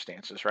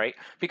circumstances, right?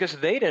 Because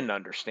they didn't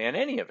understand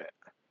any of it.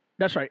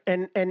 That's right.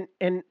 And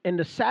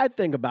the sad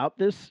thing about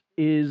this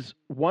is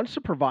once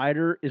a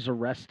provider is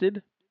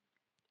arrested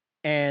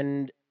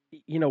and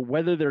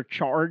whether they're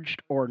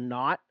charged or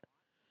not,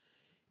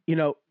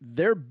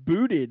 they're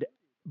booted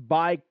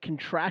by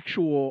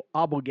contractual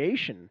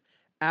obligation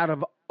out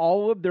of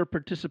all of their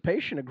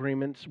participation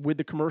agreements with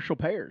the commercial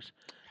payers.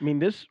 I mean,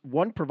 this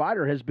one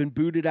provider has been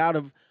booted out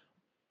of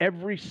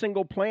every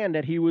single plan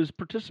that he was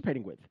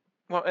participating with.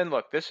 Well, and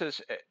look,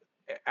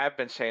 I've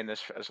been saying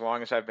this as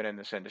long as I've been in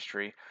this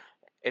industry.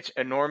 It's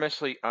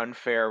enormously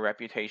unfair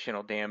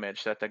reputational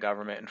damage that the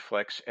government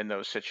inflicts in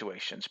those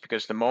situations,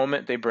 because the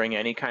moment they bring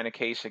any kind of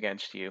case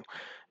against you,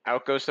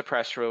 out goes the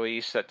press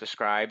release that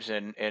describes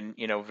in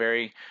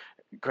very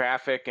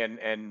graphic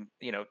and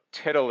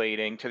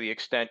titillating, to the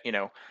extent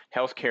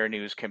healthcare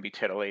news can be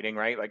titillating,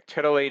 right? Like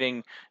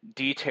titillating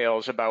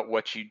details about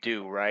what you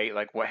do, right?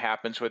 Like what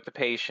happens with the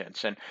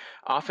patients. And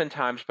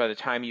oftentimes by the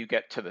time you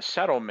get to the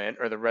settlement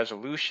or the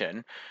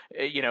resolution,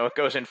 it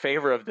goes in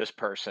favor of this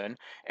person,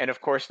 and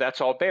of course that's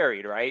all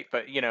buried, right?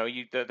 But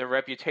the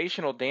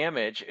reputational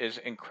damage is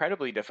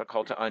incredibly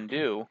difficult to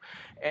undo.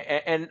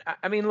 And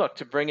I mean, look,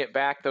 to bring it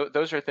back,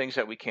 those are things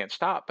that we can't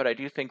stop, but I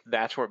do think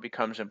that's where it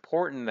becomes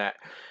important that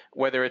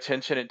whether it's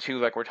incident two,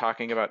 like we're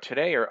talking about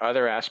today, or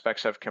other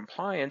aspects of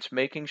compliance,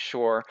 making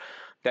sure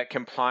that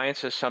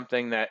compliance is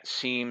something that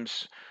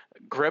seems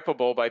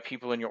grippable by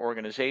people in your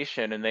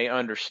organization, and they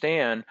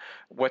understand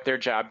what their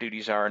job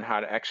duties are and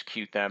how to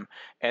execute them,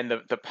 and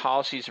the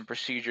policies and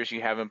procedures you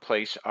have in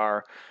place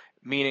are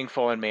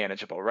meaningful and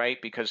manageable, right?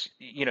 Because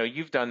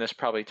you've done this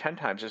probably 10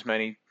 times as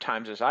many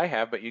times as I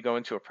have, but you go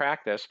into a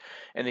practice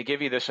and they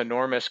give you this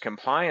enormous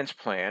compliance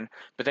plan,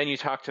 but then you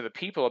talk to the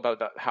people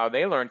about how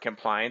they learn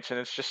compliance, and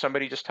it's just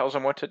somebody just tells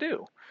them what to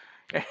do.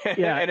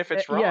 Yeah, And if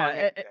it's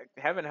wrong,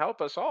 heaven help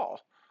us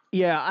all.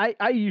 Yeah,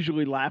 I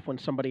usually laugh when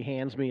somebody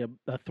hands me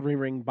a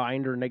three-ring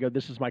binder and they go,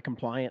 "This is my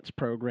compliance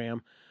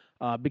program,"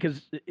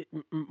 because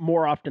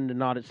more often than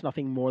not, it's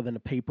nothing more than a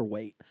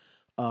paperweight.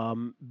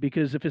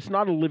 Because if it's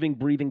not a living,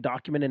 breathing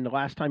document, and the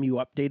last time you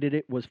updated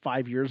it was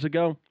 5 years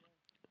ago,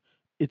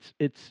 it's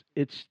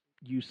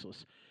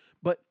useless.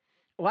 But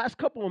last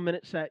couple of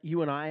minutes that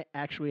you and I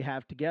actually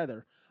have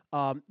together,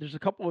 there's a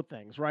couple of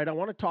things, right? I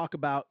want to talk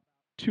about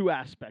two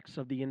aspects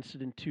of the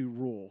incident two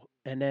rule,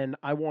 and then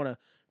I want to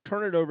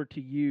turn it over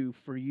to you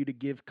for you to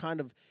give kind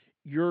of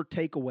your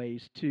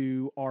takeaways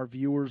to our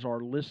viewers, our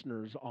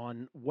listeners,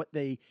 on what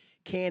they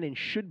can and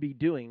should be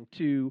doing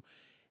to,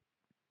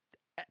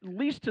 at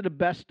least to the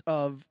best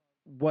of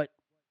what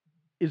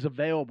is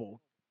available,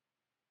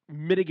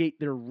 mitigate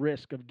their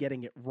risk of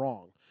getting it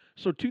wrong.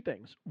 So, two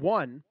things.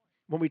 One,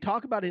 when we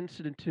talk about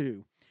incident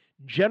two,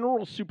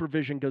 general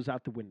supervision goes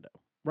out the window,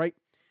 right?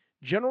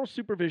 General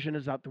supervision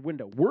is out the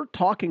window. We're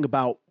talking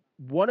about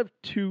one of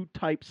two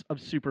types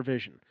of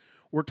supervision.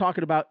 We're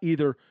talking about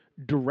either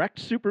direct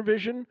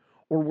supervision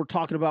or we're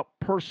talking about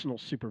personal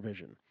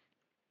supervision.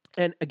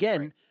 And again,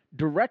 Right.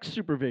 direct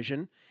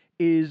supervision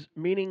is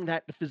meaning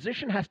that the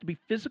physician has to be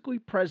physically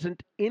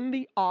present in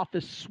the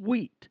office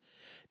suite.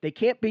 They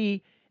can't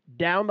be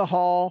down the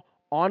hall,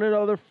 on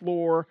another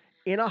floor,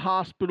 in a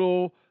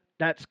hospital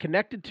that's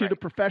connected to the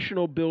Right.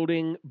 professional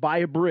building by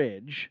a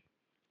bridge.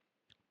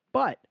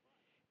 But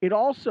it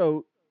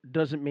also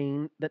doesn't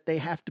mean that they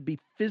have to be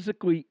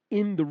physically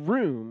in the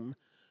room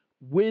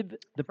with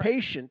the Right.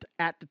 patient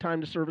at the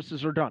time the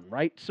services are done,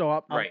 right?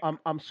 So Right.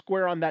 I'm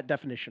square on that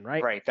definition,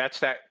 right? Right. That's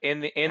that in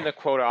the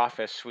quote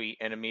office suite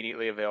and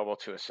immediately available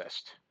to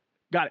assist.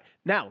 Got it.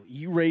 Now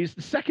you raised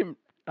the second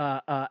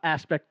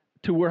aspect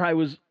to where I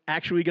was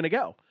actually going to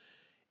go.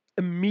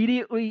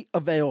 Immediately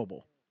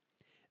available.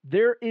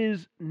 There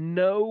is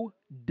no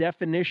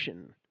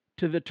definition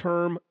to the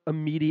term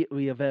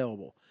immediately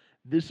available.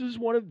 This is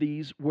one of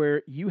these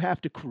where you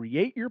have to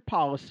create your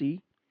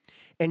policy,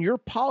 and your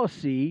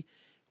policy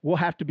will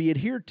have to be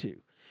adhered to.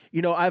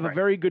 I have a Right.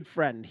 very good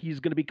friend. He's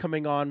going to be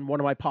coming on one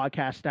of my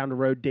podcasts down the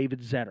road, David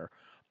Zetter.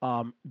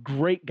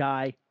 Great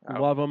guy.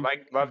 Oh, Love him.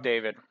 love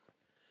David.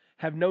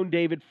 Have known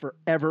David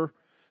forever.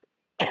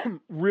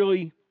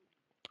 Really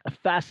a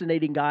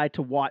fascinating guy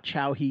to watch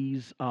how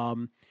he's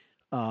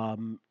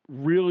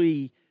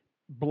really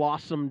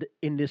blossomed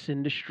in this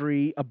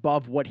industry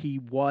above what he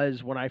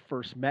was when I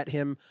first met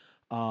him.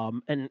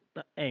 And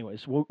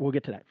anyways, we'll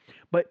get to that.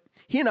 But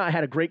he and I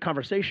had a great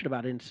conversation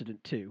about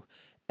incident two,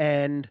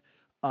 and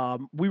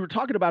we were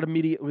talking about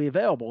immediately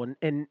available,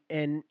 and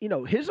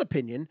his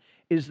opinion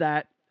is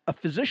that a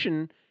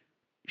physician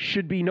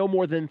should be no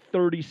more than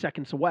 30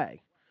 seconds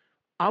away.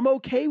 I'm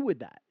okay with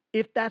that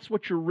if that's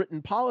what your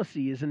written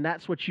policy is and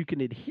that's what you can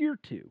adhere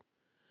to.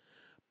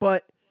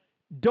 But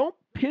don't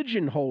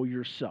pigeonhole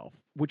yourself,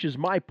 which is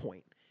my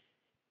point,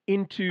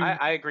 into.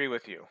 I agree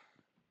with you.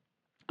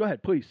 Go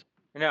ahead, please.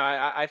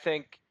 I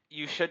think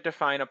you should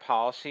define a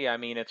policy. I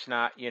mean, it's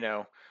not,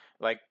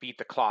 like beat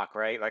the clock,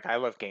 right? Like I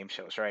love game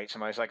shows, right?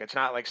 Somebody's like, it's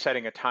not like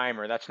setting a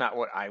timer. That's not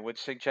what I would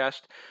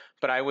suggest.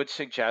 But I would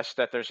suggest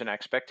that there's an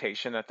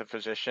expectation that the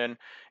physician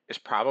is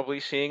probably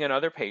seeing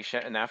another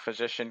patient and that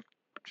physician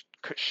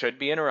should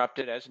be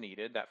interrupted as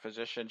needed. That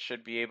physician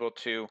should be able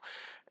to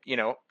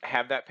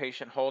have that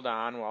patient hold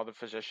on while the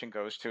physician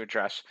goes to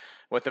address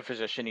what the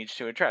physician needs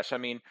to address. I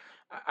mean,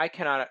 I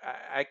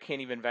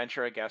can't even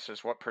venture a guess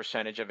as what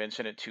percentage of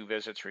incident two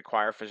visits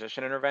require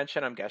physician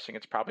intervention. I'm guessing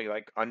it's probably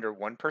like under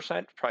 1%,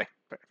 probably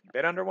a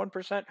bit under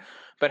 1%.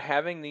 But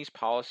having these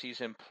policies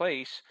in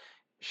place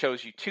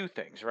shows you two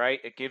things, right?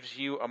 It gives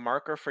you a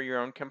marker for your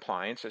own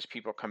compliance as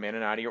people come in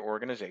and out of your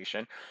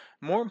organization.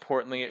 More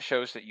importantly, it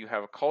shows that you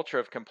have a culture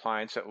of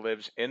compliance that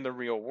lives in the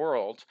real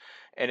world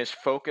and is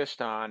focused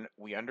on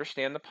we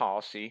understand the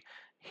policy,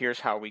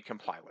 here's how we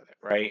comply with it,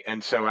 right?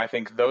 And so I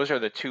think those are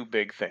the two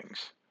big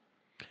things.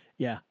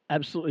 Yeah,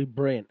 absolutely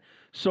brilliant.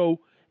 So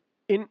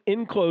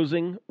in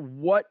closing,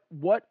 what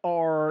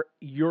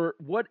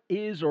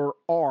is or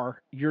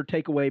are your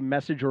takeaway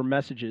message or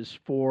messages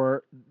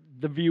for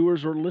the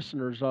viewers or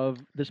listeners of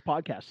this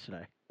podcast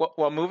today?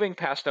 Well, moving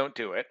past don't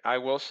do it, I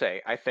will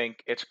say, I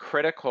think it's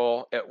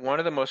critical. One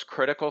of the most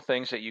critical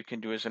things that you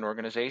can do as an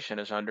organization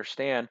is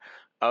understand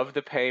of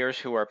the payers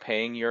who are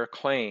paying your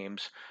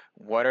claims,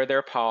 what are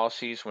their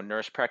policies when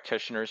nurse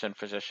practitioners and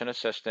physician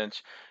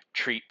assistants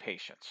treat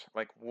patients?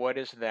 Like, what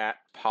is that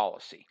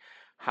policy?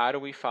 How do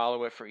we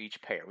follow it for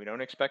each payer? We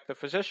don't expect the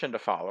physician to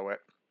follow it.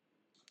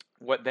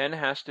 What then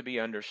has to be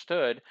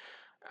understood,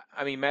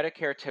 I mean,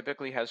 Medicare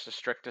typically has the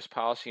strictest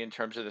policy in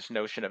terms of this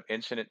notion of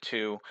incident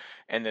to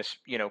and this,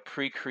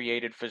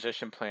 pre-created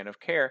physician plan of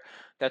care.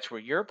 That's where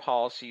your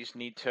policies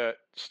need to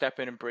step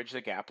in and bridge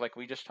the gap, like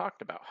we just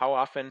talked about. How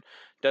often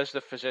does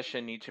the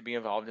physician need to be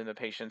involved in the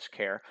patient's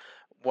care?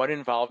 What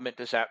involvement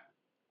does that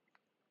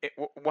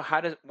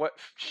what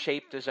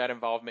shape does that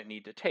involvement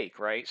need to take,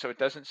 right? So it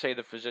doesn't say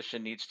the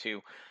physician needs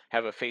to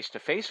have a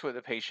face-to-face with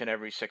the patient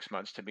every 6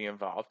 months to be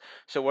involved.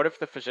 So what if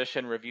the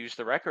physician reviews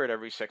the record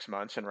every 6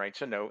 months and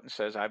writes a note and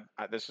says,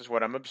 this is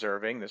what I'm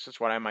observing, this is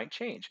what I might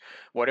change?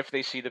 What if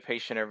they see the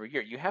patient every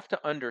year? You have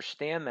to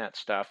understand that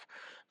stuff,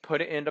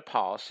 put it into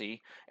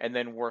policy, and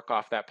then work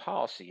off that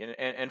policy.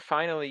 And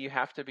finally, you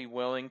have to be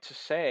willing to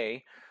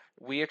say,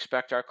 we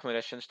expect our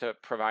clinicians to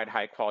provide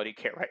high quality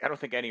care, right? I don't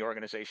think any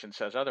organization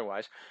says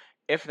otherwise.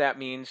 If that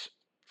means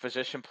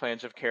physician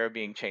plans of care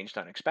being changed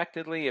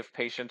unexpectedly, if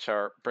patients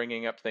are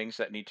bringing up things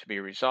that need to be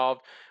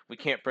resolved, we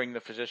can't bring the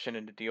physician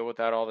in to deal with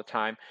that all the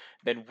time,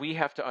 then we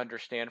have to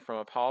understand from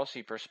a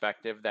policy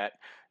perspective that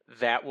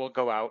that will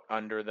go out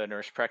under the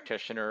nurse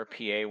practitioner or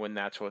PA when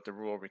that's what the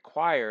rule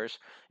requires.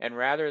 And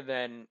rather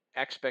than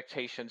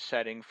expectation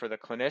setting for the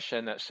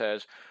clinician that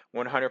says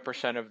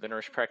 100% of the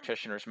nurse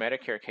practitioner's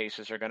Medicare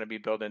cases are going to be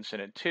billed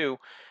incident two,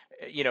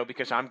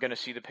 because I'm going to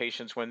see the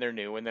patients when they're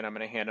new and then I'm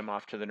going to hand them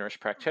off to the nurse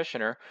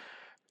practitioner,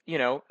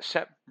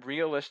 set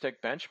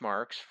realistic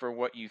benchmarks for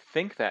what you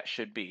think that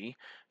should be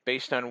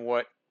based on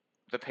what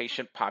the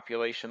patient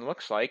population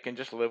looks like and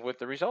just live with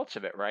the results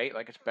of it, right?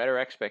 Like it's better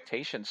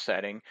expectation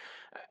setting.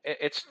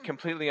 It's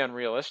completely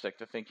unrealistic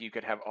to think you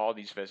could have all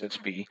these visits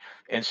be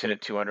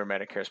incident to under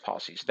Medicare's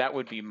policies. That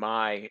would be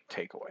my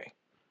takeaway.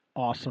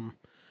 Awesome.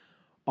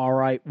 All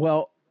right.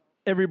 Well,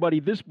 everybody,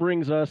 this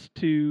brings us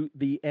to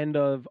the end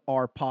of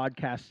our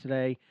podcast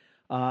today.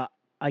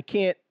 I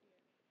can't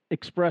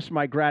express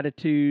my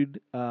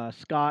gratitude,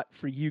 Scott,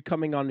 for you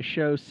coming on the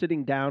show,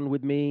 sitting down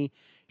with me,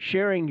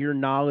 sharing your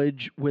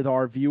knowledge with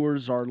our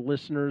viewers, our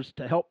listeners,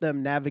 to help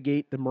them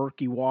navigate the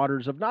murky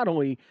waters of not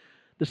only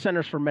the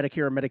Centers for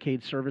Medicare and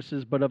Medicaid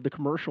Services, but of the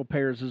commercial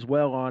payers as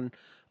well on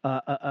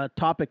a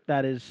topic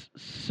that is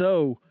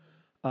so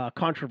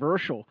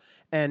controversial.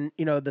 And,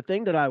 the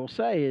thing that I will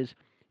say is,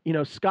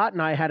 Scott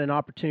and I had an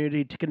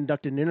opportunity to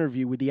conduct an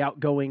interview with the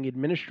outgoing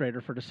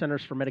administrator for the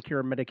Centers for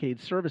Medicare and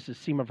Medicaid Services,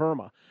 Seema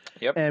Verma.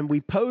 Yep. And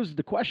we posed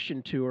the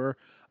question to her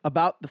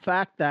about the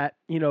fact that,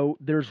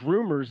 there's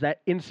rumors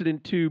that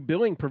incident to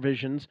billing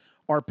provisions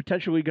are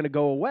potentially going to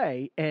go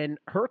away. And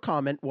her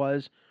comment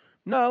was,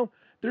 no,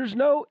 there's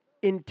no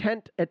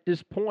intent at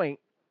this point,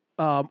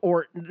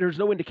 or there's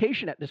no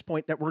indication at this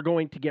point that we're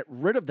going to get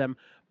rid of them.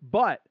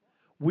 But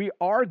we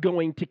are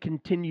going to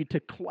continue to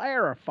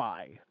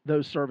clarify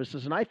those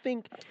services. And I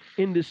think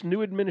in this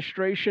new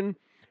administration,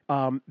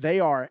 they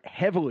are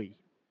heavily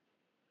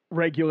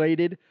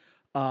regulated.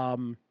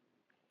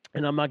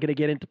 And I'm not going to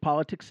get into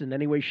politics in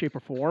any way, shape, or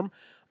form.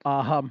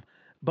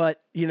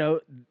 But,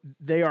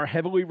 they are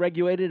heavily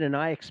regulated, and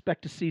I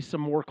expect to see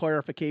some more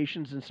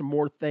clarifications and some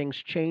more things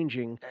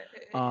changing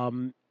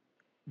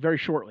very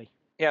shortly.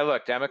 Yeah,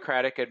 look,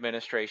 Democratic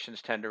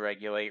administrations tend to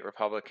regulate,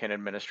 Republican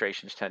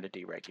administrations tend to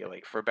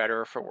deregulate, for better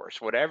or for worse.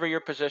 Whatever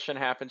your position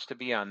happens to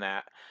be on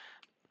that,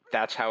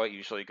 that's how it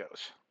usually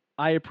goes.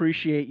 I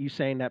appreciate you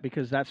saying that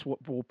because that's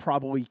what will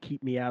probably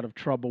keep me out of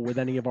trouble with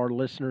any of our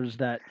listeners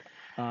that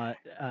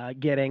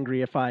get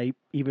angry if I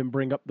even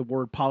bring up the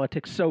word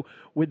politics. So,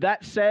 with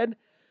that said,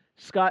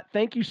 Scott,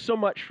 thank you so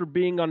much for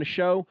being on the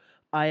show.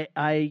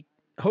 I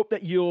hope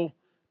that you'll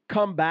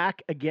come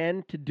back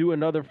again to do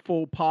another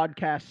full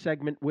podcast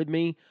segment with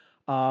me.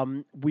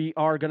 We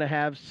are going to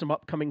have some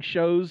upcoming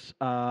shows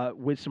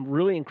with some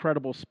really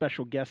incredible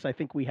special guests. I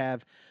think we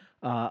have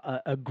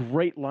a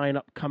great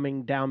lineup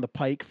coming down the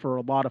pike for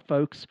a lot of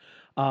folks.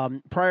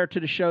 Prior to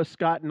the show,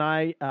 Scott and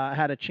I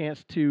had a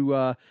chance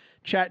to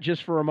chat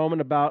just for a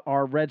moment about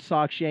our Red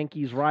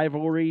Sox-Yankees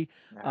rivalry.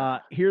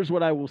 Here's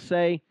what I will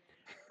say.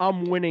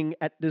 I'm winning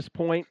at this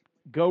point.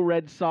 Go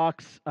Red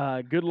Sox.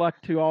 Good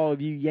luck to all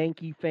of you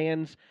Yankee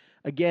fans.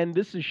 Again,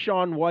 this is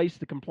Sean Weiss,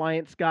 the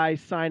compliance guy,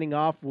 signing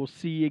off. We'll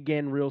see you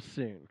again real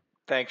soon.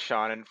 Thanks,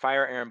 Sean, and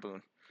fire Aaron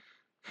Boone.